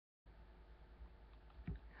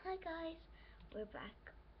Hi guys, we're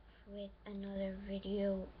back with another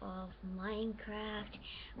video of Minecraft.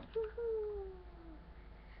 Woohoo!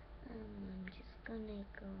 I'm just gonna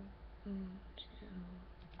go to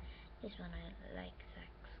this one. I like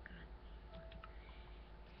Zach Scott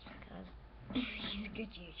because he's a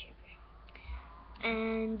good YouTuber.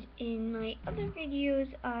 And in my other videos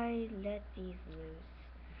I let these loose,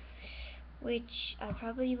 which I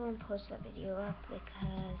probably won't post that video up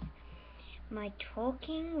because my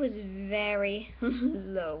talking was very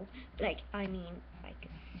low. Like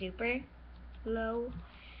super low.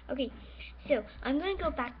 Okay, so I'm gonna go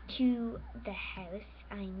back to the house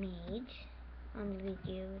I made on the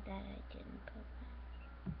video that I didn't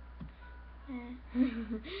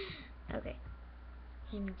post. Okay,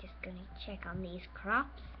 I'm just gonna check on these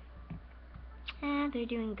crops. They're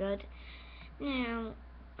doing good. Now,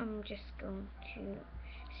 I'm just going to,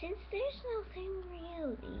 since there's nothing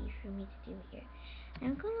really for me to do here,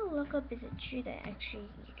 I'm gonna look up, is it true that actually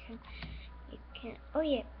you can, oh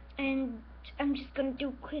yeah, and I'm just gonna do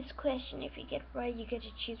a quiz question. If you get it right, you get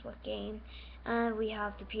to choose what game. We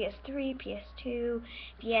have the PS3, PS2,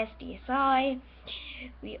 PS, DSi.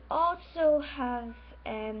 We also have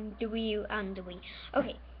the Wii U and the Wii.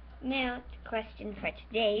 Okay, now the question for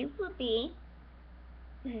today will be,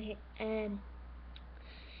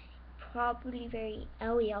 probably very,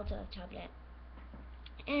 oh we also have tablet.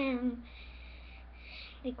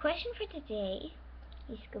 The question for today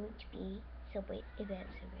is going to be Subway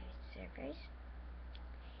surfers.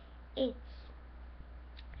 It's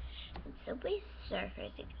in Subway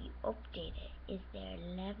surfers, if you update it, is there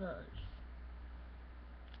levels?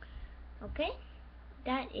 Okay?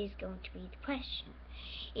 That is going to be the question.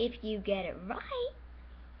 If you get it right,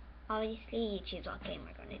 obviously you choose what game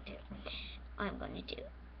we're going to do. I'm going to do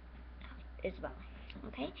as well.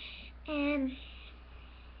 Okay?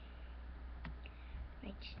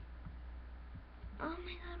 Right. Oh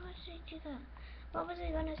my god, what did I do that? What was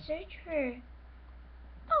I gonna search for?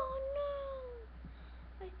 Oh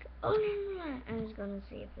no! Like, oh no. I was gonna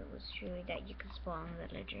see if it was true that you could spawn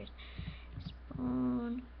villagers.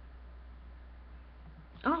 Spawn.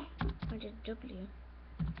 Oh, I did W.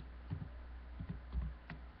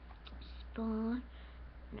 Spawn.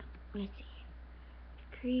 No, let's see.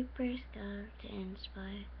 Creeper, skeleton,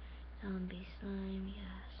 spy, zombie, slime,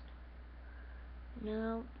 yes.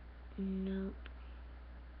 Nope. Nope.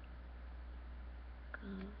 Go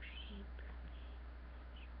sheep.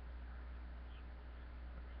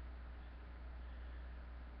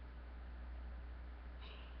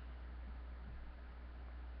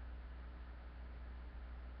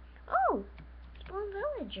 Oh! Spawn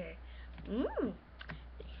villager.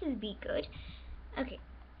 This would be good. Okay.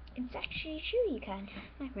 It's actually true you can.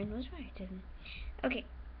 My friend was right, didn't he? Okay.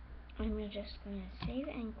 I'm just gonna save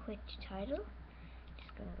and quit title.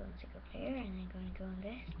 Just gonna go in single player and then gonna go in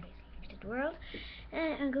this, basically the world.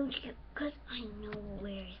 And I'm going to go, because I know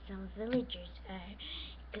where some villagers are.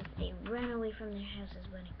 Because they ran away from their houses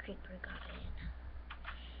when a creeper got in.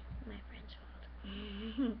 My friend's fault.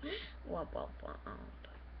 Womp womp womp.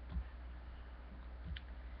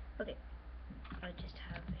 Okay. I just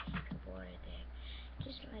have a heap of water there.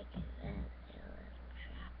 Just like that little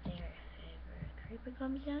trap there if ever a creeper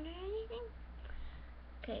comes down or anything.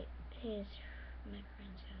 Okay, my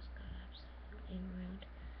friend's house got absolutely ruined.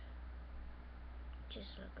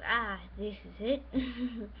 Just look, this is it.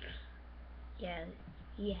 yeah,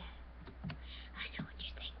 I know what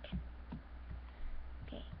you think.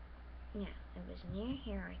 Okay, yeah, it was near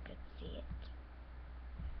here, I could see it.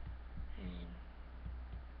 And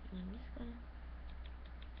I'm just gonna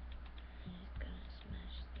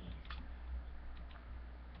smash these.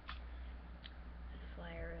 The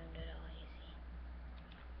fire ruined it all, you see.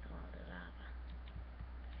 All the lava.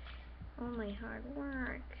 All my hard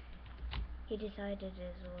work. He decided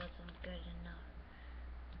it wasn't good enough.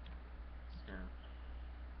 So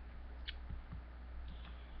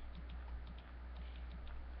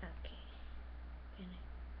okay. Did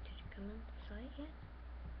it come on the site yet?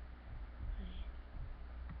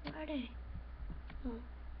 Where are they? Oh,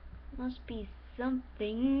 must be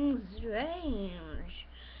something strange.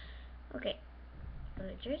 Okay,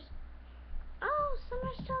 villagers. Oh, some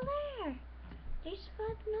are still there. They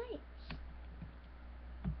survived the night.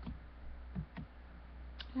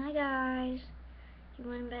 Hi guys. You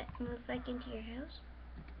want to move back into your house?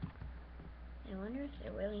 I wonder if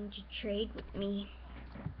they're willing to trade with me.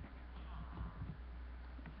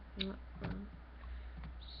 Spawn.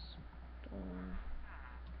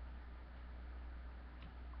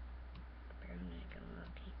 Brown egg,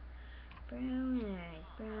 unlucky. Brown egg,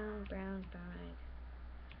 brown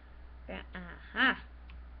egg. Aha!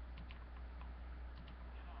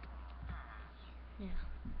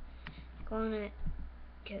 gonna,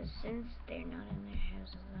 because since they're not in their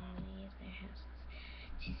houses, I'm gonna use their houses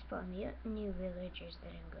to spawn the new villagers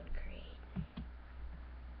that I'm gonna create.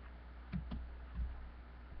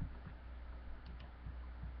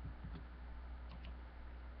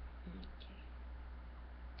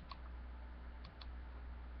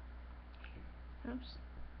 Okay. Oops.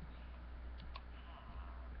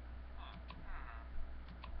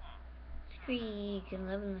 We can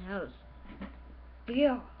live in the house.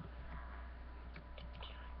 Yeah.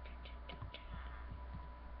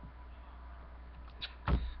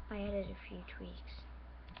 I added a few tweaks.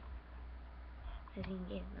 I think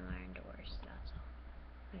gave them iron doors, that's all.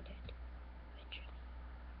 I did. Literally.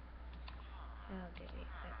 I'll give it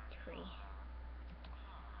about 3.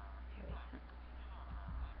 There we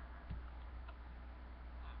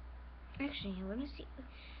go. Actually, I wanna see.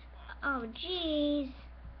 Oh, jeez.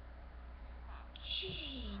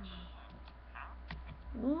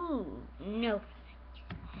 Ooh, no.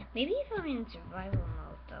 Maybe if I'm in survival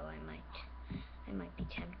mode, though, I might be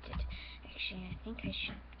tempted. Actually, I think I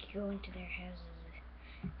should go into their houses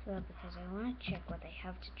as well because I want to check what they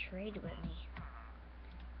have to trade with me.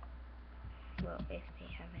 Well, if they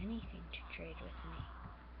have anything to trade with me.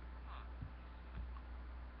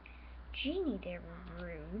 Genie, they're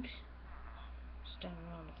rude. Stealing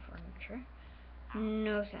all the furniture.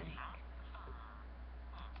 No thanks.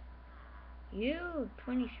 You,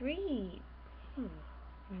 23.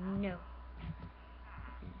 No.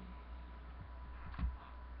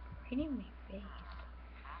 Right in my face.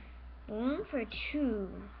 1 for 2.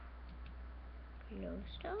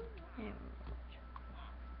 Glowstone? Emerald.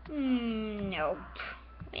 Nope.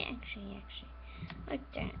 Wait, actually. Like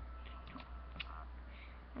that.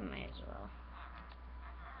 I might as well.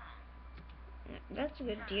 That's a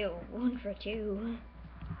good deal. 1 for 2.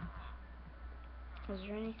 Is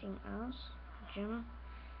there anything else? Gemma?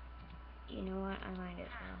 You know what? I might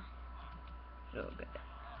as well. So good.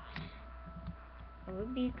 It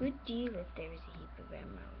would be a good deal if there was a heap of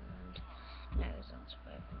emeralds and I was on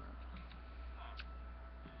survival mode.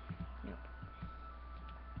 Nope.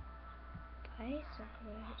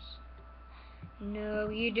 Bicycles. No,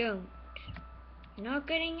 you don't. You're not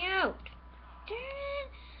getting out. Darn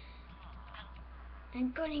it. I'm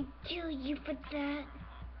gonna kill you for that.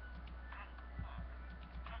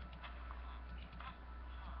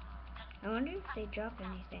 I wonder if they drop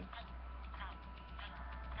anything.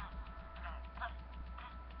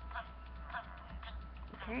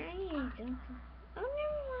 Apparently he doesn't. Oh,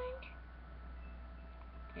 never mind.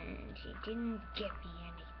 And he didn't give me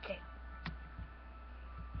anything.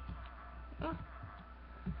 Oh.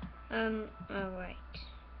 Alright.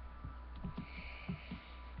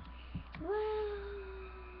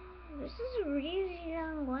 Well, this is a really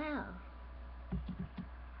long wow.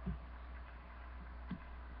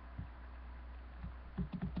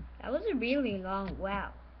 That was a really long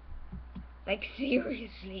wow. Like,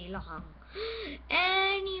 seriously long.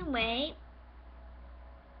 Anyway,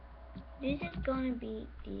 this is gonna be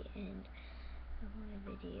the end of my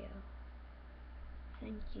video.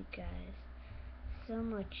 Thank you guys so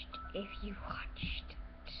much if you watched it.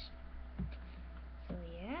 So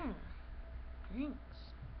yeah, thanks.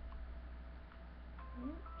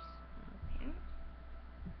 Oops, okay.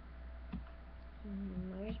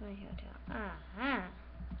 Where's my hotel? Aha!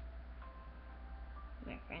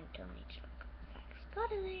 My friend told me to look up Zach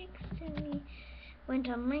Scott and I accidentally went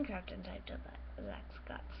on Minecraft and typed up Zach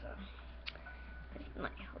Scott, so this is my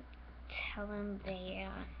hotel in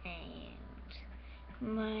there and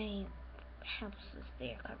my house is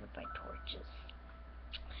there covered by torches.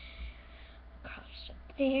 Crossed up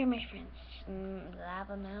there, my friend's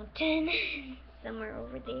lava mountain somewhere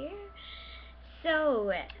over there.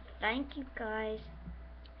 So thank you guys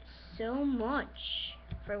so much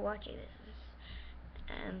for watching this.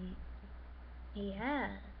 Yeah,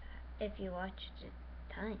 if you watched it,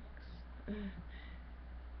 thanks.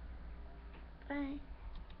 Bye.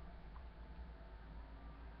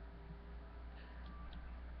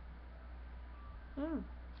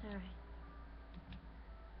 Sorry.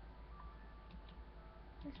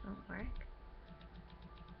 This won't work.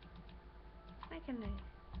 Why can I?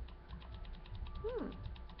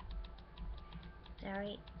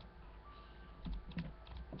 Sorry.